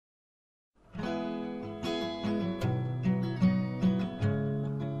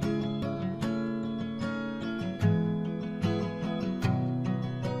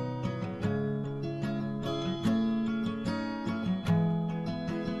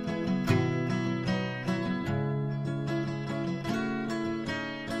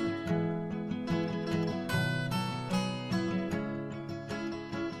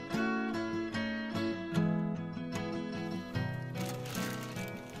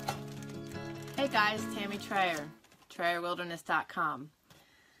Hey guys, Tammy Trayer, TrayerWilderness.com.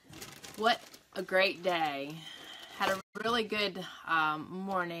 What a great day. Had a really good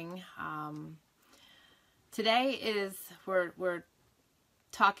morning. Today is, we're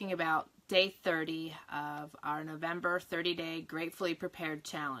talking about day 30 of our November 30-day Gratefully Prepared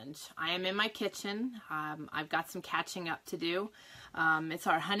Challenge. I am in my kitchen. I've got some catching up to do. It's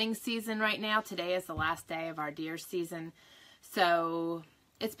our hunting season right now. Today is the last day of our deer season. So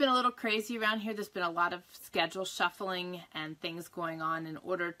it's been a little crazy around here. There's been a lot of schedule shuffling and things going on in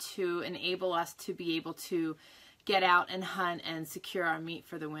order to enable us to be able to get out and hunt and secure our meat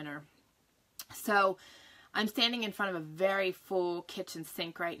for the winter. So I'm standing in front of a very full kitchen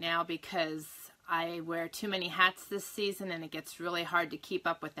sink right now because I wear too many hats this season and it gets really hard to keep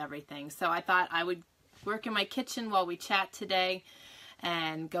up with everything. So I thought I would work in my kitchen while we chat today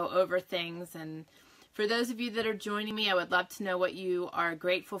and go over things. And for those of you that are joining me, I would love to know what you are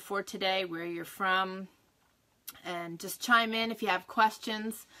grateful for today, where you're from, and just chime in if you have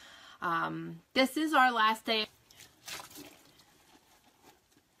questions. This is our last day.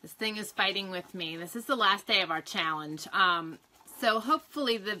 This thing is fighting with me. This is the last day of our challenge. So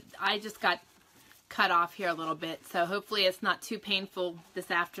hopefully I just got cut off here a little bit, so hopefully it's not too painful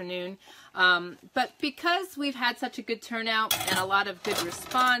this afternoon. But because we've had such a good turnout and a lot of good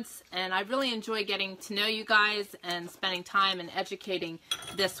response, and I really enjoy getting to know you guys and spending time and educating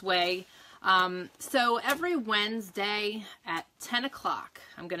this way. So every Wednesday at 10 o'clock,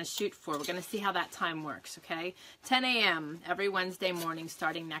 I'm going to shoot for. We're going to see how that time works, okay? 10 a.m. every Wednesday morning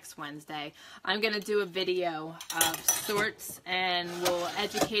starting next Wednesday. I'm going to do a video of sorts, and we'll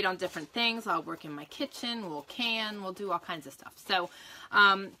educate on different things. I'll work in my kitchen, we'll do all kinds of stuff. So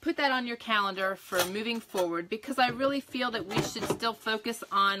put that on your calendar for moving forward, because I really feel that we should still focus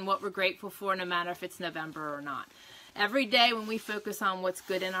on what we're grateful for, no matter if it's November or not. Every day when we focus on what's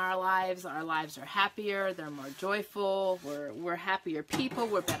good in our lives are happier, they're more joyful, we're happier people,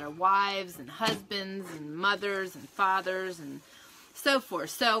 we're better wives and husbands and mothers and fathers and so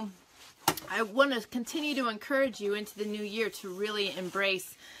forth. So I want to continue to encourage you into the new year to really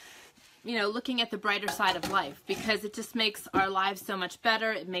embrace, you know, looking at the brighter side of life, because it just makes our lives so much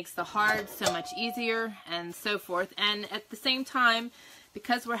better, it makes the hard so much easier and so forth. And at the same time,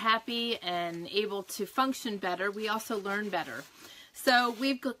 because we're happy and able to function better, we also learn better. So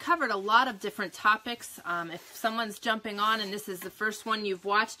we've covered a lot of different topics. If someone's jumping on and this is the first one you've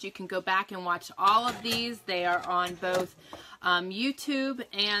watched, you can go back and watch all of these. They are on both YouTube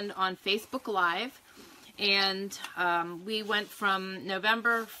and on Facebook Live. And we went from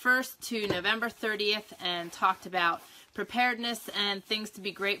November 1st to November 30th and talked about preparedness and things to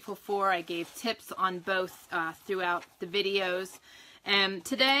be grateful for. I gave tips on both throughout the videos. And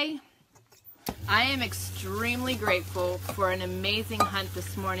today, I am extremely grateful for an amazing hunt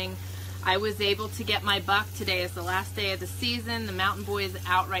this morning. I was able to get my buck. Today is the last day of the season. The mountain boy is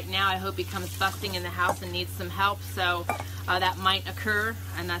out right now. I hope he comes busting in the house and needs some help. So that might occur,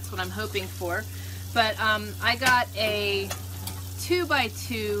 and that's what I'm hoping for. But I got a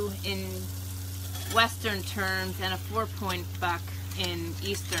 2x2 in Western terms and a 4-point buck in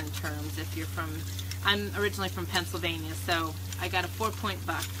Eastern terms. If you're from, I'm originally from Pennsylvania, so I got a 4-point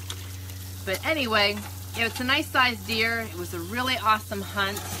buck. But anyway, it's a nice sized deer. It was a really awesome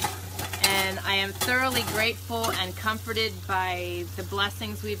hunt, and I am thoroughly grateful and comforted by the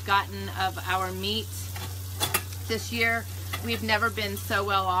blessings we've gotten of our meat this year. We've never been so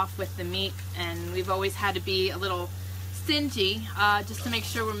well off with the meat, and we've always had to be a little stingy just to make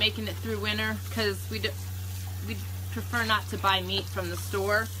sure we're making it through winter, because we prefer not to buy meat from the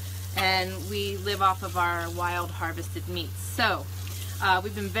store, and we live off of our wild harvested meats. So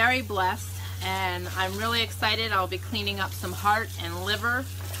we've been very blessed, and I'm really excited. I'll be cleaning up some heart and liver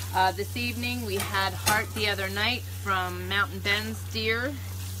this evening. We had heart the other night from Mountain Ben's deer,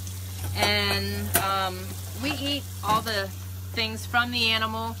 and we eat all the things from the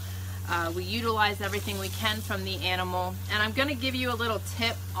animal. We utilize everything we can from the animal, and I'm going to give you a little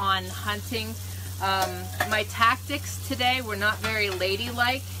tip on hunting. My tactics today were not very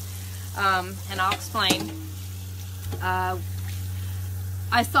ladylike. And I'll explain.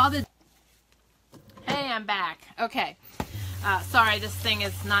 I saw the... Hey, I'm back. Okay. Sorry, this thing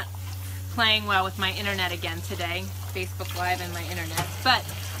is not playing well with my internet again today. Facebook Live and my internet. But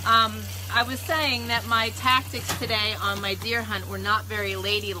I was saying that my tactics today on my deer hunt were not very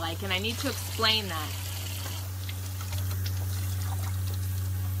ladylike, and I need to explain that.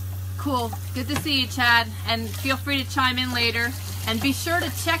 Cool. Good to see you, Chad. And feel free to chime in later. And be sure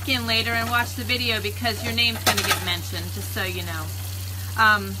to check in later and watch the video, because your name's going to get mentioned, just so you know.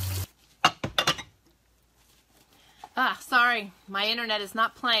 Sorry, my internet is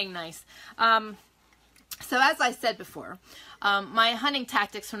not playing nice. So as I said before, my hunting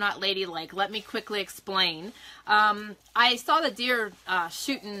tactics are not ladylike. Let me quickly explain. I saw the deer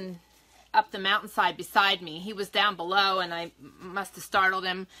shooting up the mountainside beside me. He was down below and I must have startled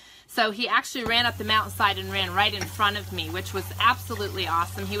him. So he actually ran up the mountainside and ran right in front of me, which was absolutely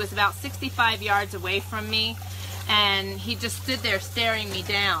awesome. He was about 65 yards away from me and he just stood there staring me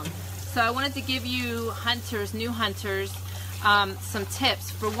down. So I wanted to give you hunters, new hunters, some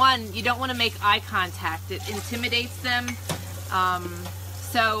tips. For one, you don't want to make eye contact. It intimidates them.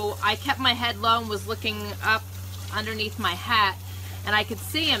 So I kept my head low and was looking up underneath my hat and I could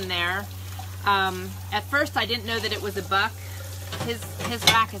see him there. At first I didn't know that it was a buck. His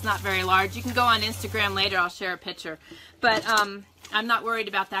rack is not very large. You can go on Instagram later, I'll share a picture. But I'm not worried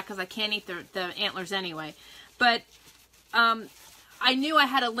about that because I can't eat the antlers anyway. But I knew I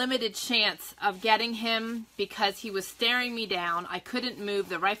had a limited chance of getting him because he was staring me down. I couldn't move.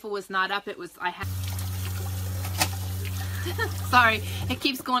 The rifle was not up. Sorry, it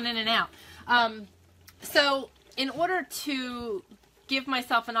keeps going in and out. So in order to give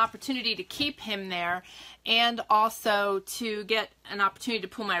myself an opportunity to keep him there and also to get an opportunity to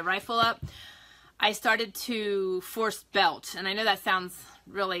pull my rifle up, I started to force belt. And I know that sounds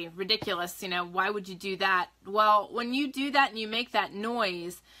really ridiculous, you know, why would you do that? Well, when you do that and you make that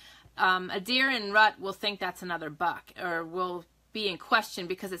noise, a deer in rut will think that's another buck or will be in question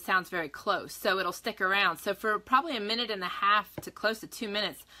because it sounds very close, so it'll stick around. So for probably 1.5 minutes to close to 2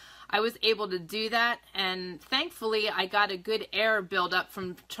 minutes, I was able to do that, and thankfully I got a good air build-up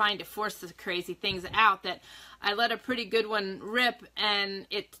from trying to force the crazy things out that I let a pretty good one rip, and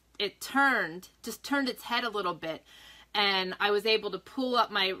it just turned its head a little bit, and I was able to pull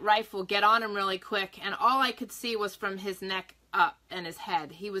up my rifle, get on him really quick, and all I could see was from his neck up and his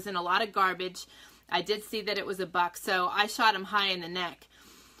head. He was in a lot of garbage. I did see that it was a buck, so I shot him high in the neck.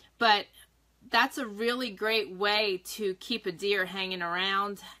 But that's a really great way to keep a deer hanging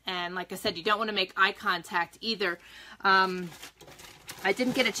around. And like I said, you don't want to make eye contact either. I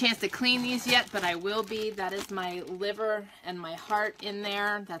didn't get a chance to clean these yet, but I will be. That is my liver and my heart in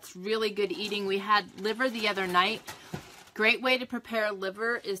there. That's really good eating. We had liver the other night. Great way to prepare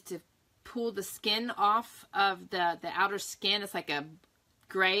liver is to pull the skin off of the outer skin. It's like a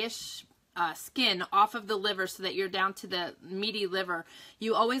grayish skin off of the liver so that you're down to the meaty liver.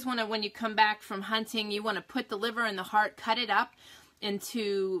 You always want to, when you come back from hunting, you want to put the liver and the heart, cut it up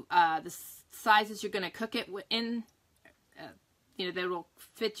into the sizes you're going to cook it in, you know, that will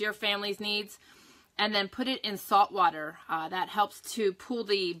fit your family's needs, and then put it in salt water. That helps to pull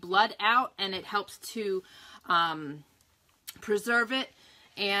the blood out, and it helps to preserve it.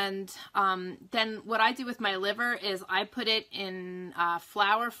 And then what I do with my liver is I put it in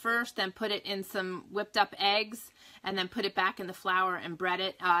flour first, then put it in some whipped up eggs, and then put it back in the flour and bread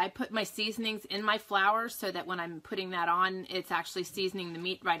it. I put my seasonings in my flour so that when I'm putting that on, it's actually seasoning the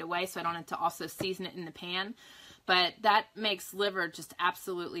meat right away, so I don't have to also season it in the pan. But that makes liver just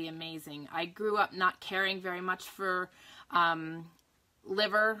absolutely amazing. I grew up not caring very much for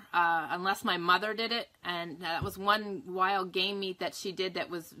liver unless my mother did it, and that was one wild game meat that she did that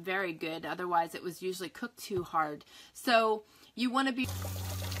was very good. Otherwise it was usually cooked too hard. So you want to be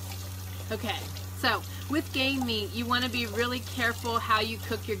okay. So with game meat, you want to be really careful how you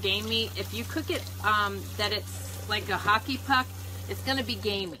cook your game meat. If you cook it that it's like a hockey puck, it's going to be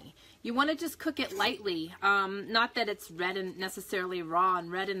gamey. You want to just cook it lightly, not that it's red and necessarily raw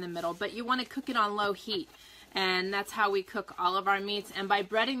and red in the middle, but you want to cook it on low heat. And that's how we cook all of our meats. And by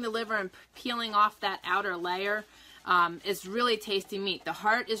breading the liver and peeling off that outer layer, it's really tasty meat. The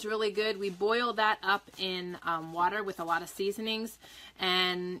heart is really good. We boil that up in water with a lot of seasonings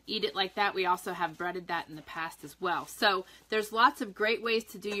and eat it like that. We also have breaded that in the past as well. So there's lots of great ways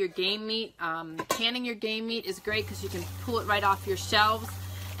to do your game meat. Canning your game meat is great because you can pull it right off your shelves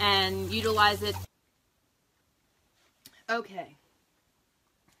and utilize it. Okay.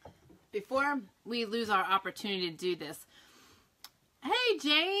 Before we lose our opportunity to do this, hey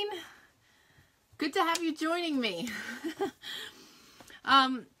Jane, good to have you joining me.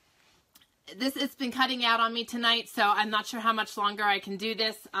 It's been cutting out on me tonight, so I'm not sure how much longer I can do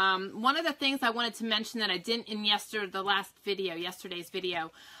this. One of the things I wanted to mention that I didn't in yesterday's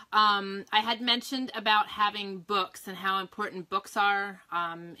video, I had mentioned about having books and how important books are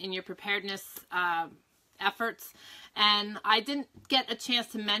in your preparedness efforts, and I didn't get a chance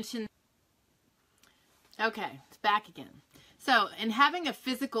to mention. Okay, it's back again. So, and having a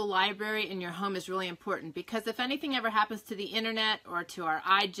physical library in your home is really important because if anything ever happens to the internet or to our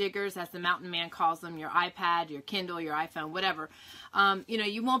iJiggers, as the mountain man calls them, your iPad, your Kindle, your iPhone, whatever, you know,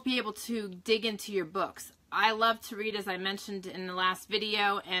 you won't be able to dig into your books. I love to read, as I mentioned in the last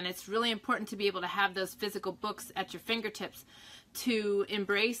video, and it's really important to be able to have those physical books at your fingertips to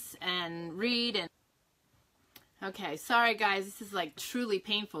embrace and read. And okay, sorry guys, this is like truly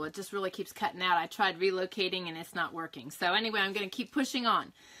painful. It just really keeps cutting out. I tried relocating and it's not working. So anyway, I'm going to keep pushing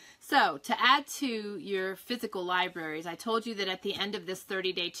on. So to add to your physical libraries, I told you that at the end of this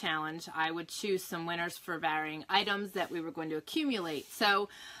 30-day challenge, I would choose some winners for varying items that we were going to accumulate. So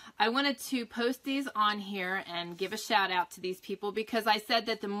I wanted to post these on here and give a shout out to these people because I said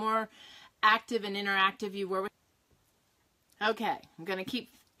that the more active and interactive you were with. Okay, I'm going to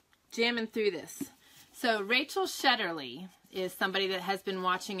keep jamming through this. So Rachel Shetterly is somebody that has been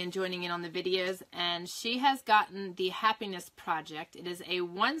watching and joining in on the videos, and she has gotten the Happiness Project. It is a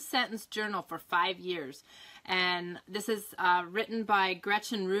 1-sentence journal for 5 years, and this is written by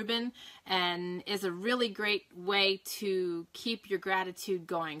Gretchen Rubin and is a really great way to keep your gratitude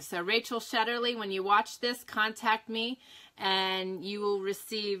going. So Rachel Shetterly, when you watch this, contact me and you will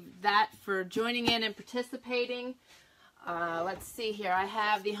receive that for joining in and participating. Let's see here. I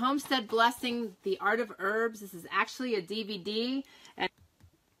have the Homestead Blessing, The Art of Herbs. This is actually a DVD.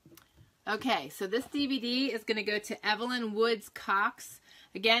 Okay, so this DVD is going to go to Evelyn Woods Cox.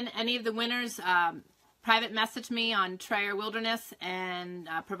 Again, any of the winners, private message me on Trayer Wilderness and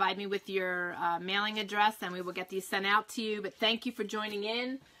provide me with your mailing address, and we will get these sent out to you. But thank you for joining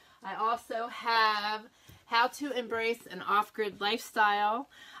in. I also have How to Embrace an Off-Grid Lifestyle.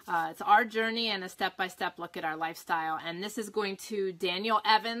 It's our journey and a step-by-step look at our lifestyle. And this is going to Daniel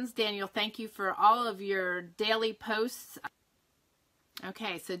Evans. Daniel, thank you for all of your daily posts.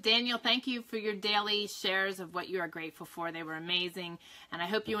 Okay, so Daniel, thank you for your daily shares of what you are grateful for. They were amazing. And I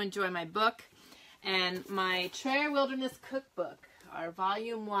hope you enjoy my book. And my Trayer Wilderness Cookbook, our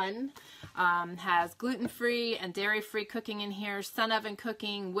Volume 1, has gluten-free and dairy-free cooking in here, sun oven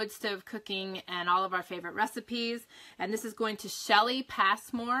cooking, wood stove cooking, and all of our favorite recipes. And this is going to Shelly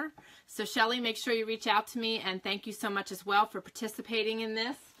Passmore. So Shelly, make sure you reach out to me, and thank you so much as well for participating in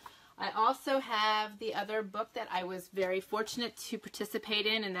this. I also have the other book that I was very fortunate to participate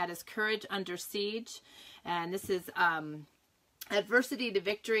in, and that is Courage Under Siege. And this is Adversity to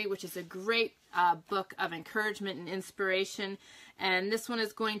Victory, which is a great book of encouragement and inspiration. And this one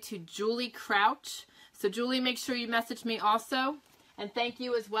is going to Julie Crouch. So Julie, make sure you message me also. And thank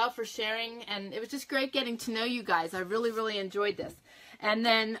you as well for sharing. And it was just great getting to know you guys. I really, really enjoyed this. And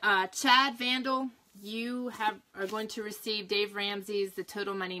then Chad Vandal, you are going to receive Dave Ramsey's The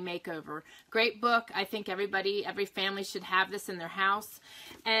Total Money Makeover. Great book. I think every family should have this in their house.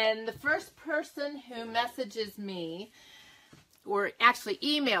 And the first person who messages me, or actually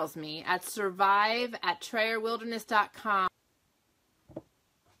emails me at survive@trayerwilderness.com.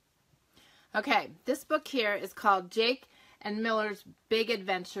 Okay, this book here is called Jake and Miller's Big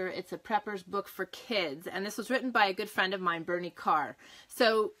Adventure. It's a prepper's book for kids, and this was written by a good friend of mine, Bernie Carr.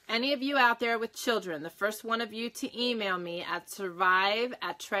 So any of you out there with children, the first one of you to email me at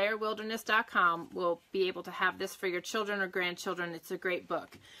survive@trayerwilderness.com will be able to have this for your children or grandchildren. It's a great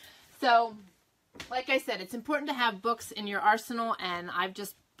book. So like I said, it's important to have books in your arsenal, and I've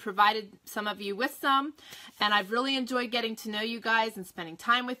just provided some of you with some, and I've really enjoyed getting to know you guys and spending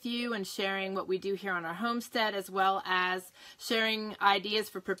time with you and sharing what we do here on our homestead, as well as sharing ideas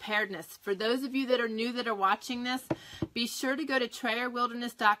for preparedness. For those of you that are new that are watching this, be sure to go to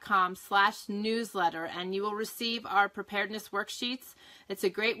trayerwilderness.com/newsletter and you will receive our preparedness worksheets. It's a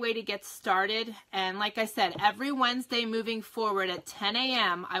great way to get started, and like I said, every Wednesday moving forward at 10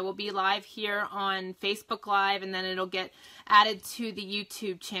 a.m. I will be live here on Facebook Live, and then it'll get added to the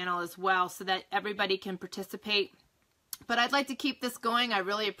YouTube channel as well so that everybody can participate. But I'd like to keep this going. I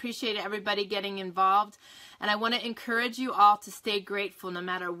really appreciate everybody getting involved, and I want to encourage you all to stay grateful no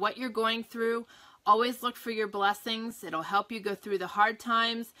matter what you're going through. Always look for your blessings. It'll help you go through the hard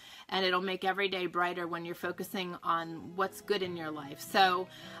times, and it'll make every day brighter when you're focusing on what's good in your life. So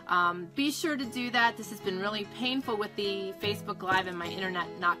be sure to do that. This has been really painful with the Facebook Live and my internet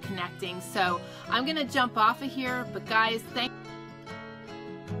not connecting. So I'm going to jump off of here. But guys, thank you.